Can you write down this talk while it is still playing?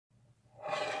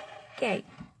Okay.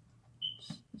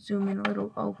 Zoom in a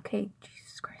little. Okay,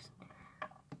 Jesus Christ.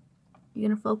 You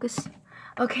gonna focus?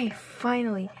 Okay,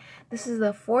 finally. This is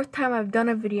the 4th time I've done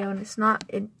a video, and it's not.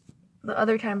 The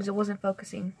other times it wasn't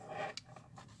focusing.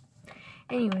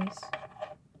 Anyways,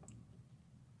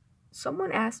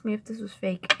 someone asked me if this was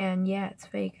fake, and yeah, it's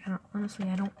fake. Honestly,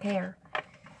 I don't care. I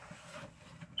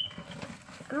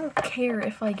don't care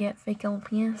if I get fake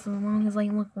LPS as long as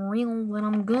they look real, then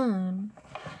I'm good.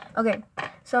 Okay,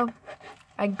 so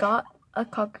I got a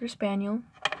Cocker Spaniel,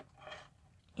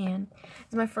 and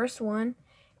it's my first one.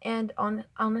 And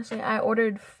honestly, I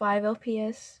ordered 5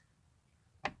 LPS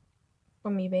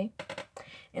from eBay,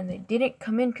 and they didn't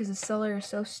come in because the seller is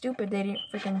so stupid. They didn't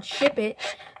freaking ship it.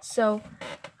 So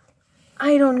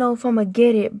I don't know if I'm gonna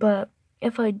get it, but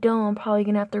if I don't, I'm probably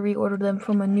gonna have to reorder them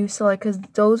from a new seller because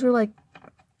those were like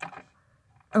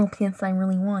LPS I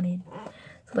really wanted.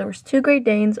 So there was 2 Great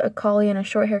Danes, a collie, and a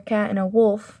short hair cat, and a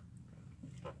wolf.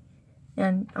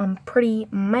 And I'm pretty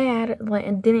mad that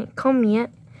it didn't come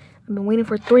yet. I've been waiting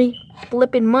for 3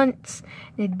 flipping months,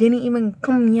 and it didn't even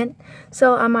come yet.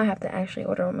 So I might have to actually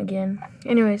order them again.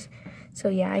 Anyways, so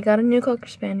yeah, I got a new Cocker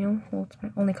Spaniel. Well, it's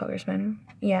my only Cocker Spaniel.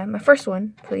 Yeah, my first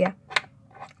one. So yeah,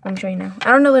 let me show you now.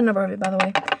 I don't know the number of it, by the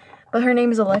way, but her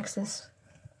name is Alexis.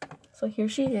 So here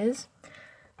she is.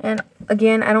 And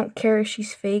again, I don't care if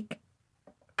she's fake.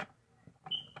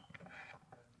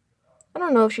 I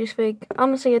don't know if she's fake.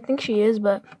 Honestly, I think she is,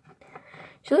 but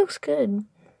she looks good.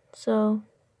 So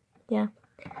yeah,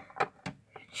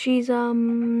 she's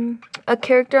a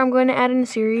character I'm going to add in the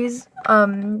series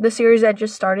that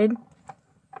just started.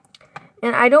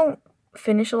 And I don't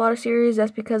finish a lot of series.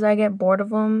 That's because I get bored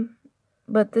of them.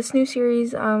 But this new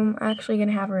series, I'm actually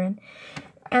gonna have her in.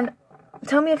 And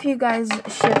tell me if you guys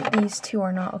ship these 2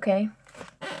 or not, okay?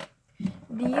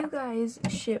 Do you guys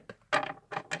ship?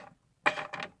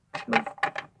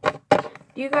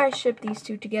 Do you guys ship these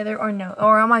 2 together or no?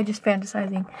 Or am I just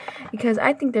fantasizing? Because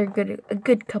I think they're a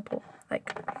good couple.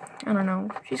 Like, I don't know.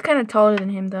 She's kind of taller than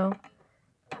him though.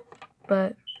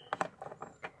 But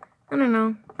I don't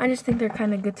know. I just think they're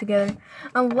kind of good together.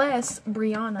 Unless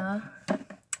Brianna,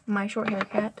 my short hair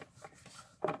cat,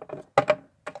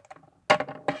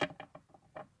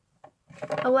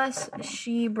 unless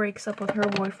she breaks up with her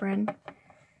boyfriend,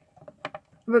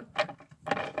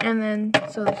 and then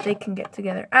so that they can get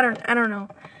together. I don't know.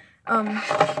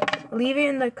 Leave it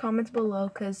in the comments below,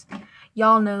 cause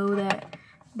y'all know that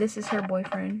this is her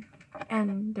boyfriend,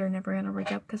 and they're never gonna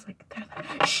break up, cause like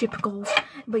they're ship goals.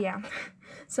 But yeah,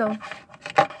 so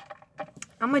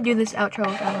I'm gonna do this outro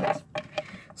with Alex.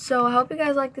 So I hope you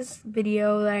guys like this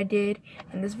video that I did,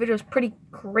 and this video is pretty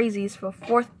crazy. It's for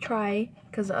 4th try,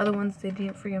 because the other ones, they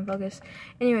didn't freaking focus.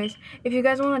 Anyways, if you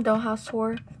guys want a dollhouse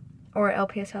tour, or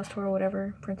LPS house tour, or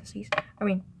whatever, parentheses, I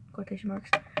mean, quotation marks,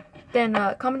 then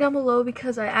comment down below,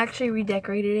 because I actually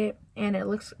redecorated it, and it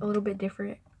looks a little bit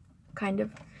different, kind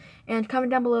of. And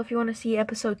comment down below if you want to see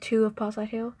episode 2 of Paw Side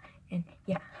Hill. And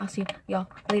yeah, I'll see y'all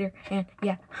later, and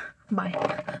yeah, bye.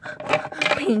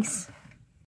 Peace.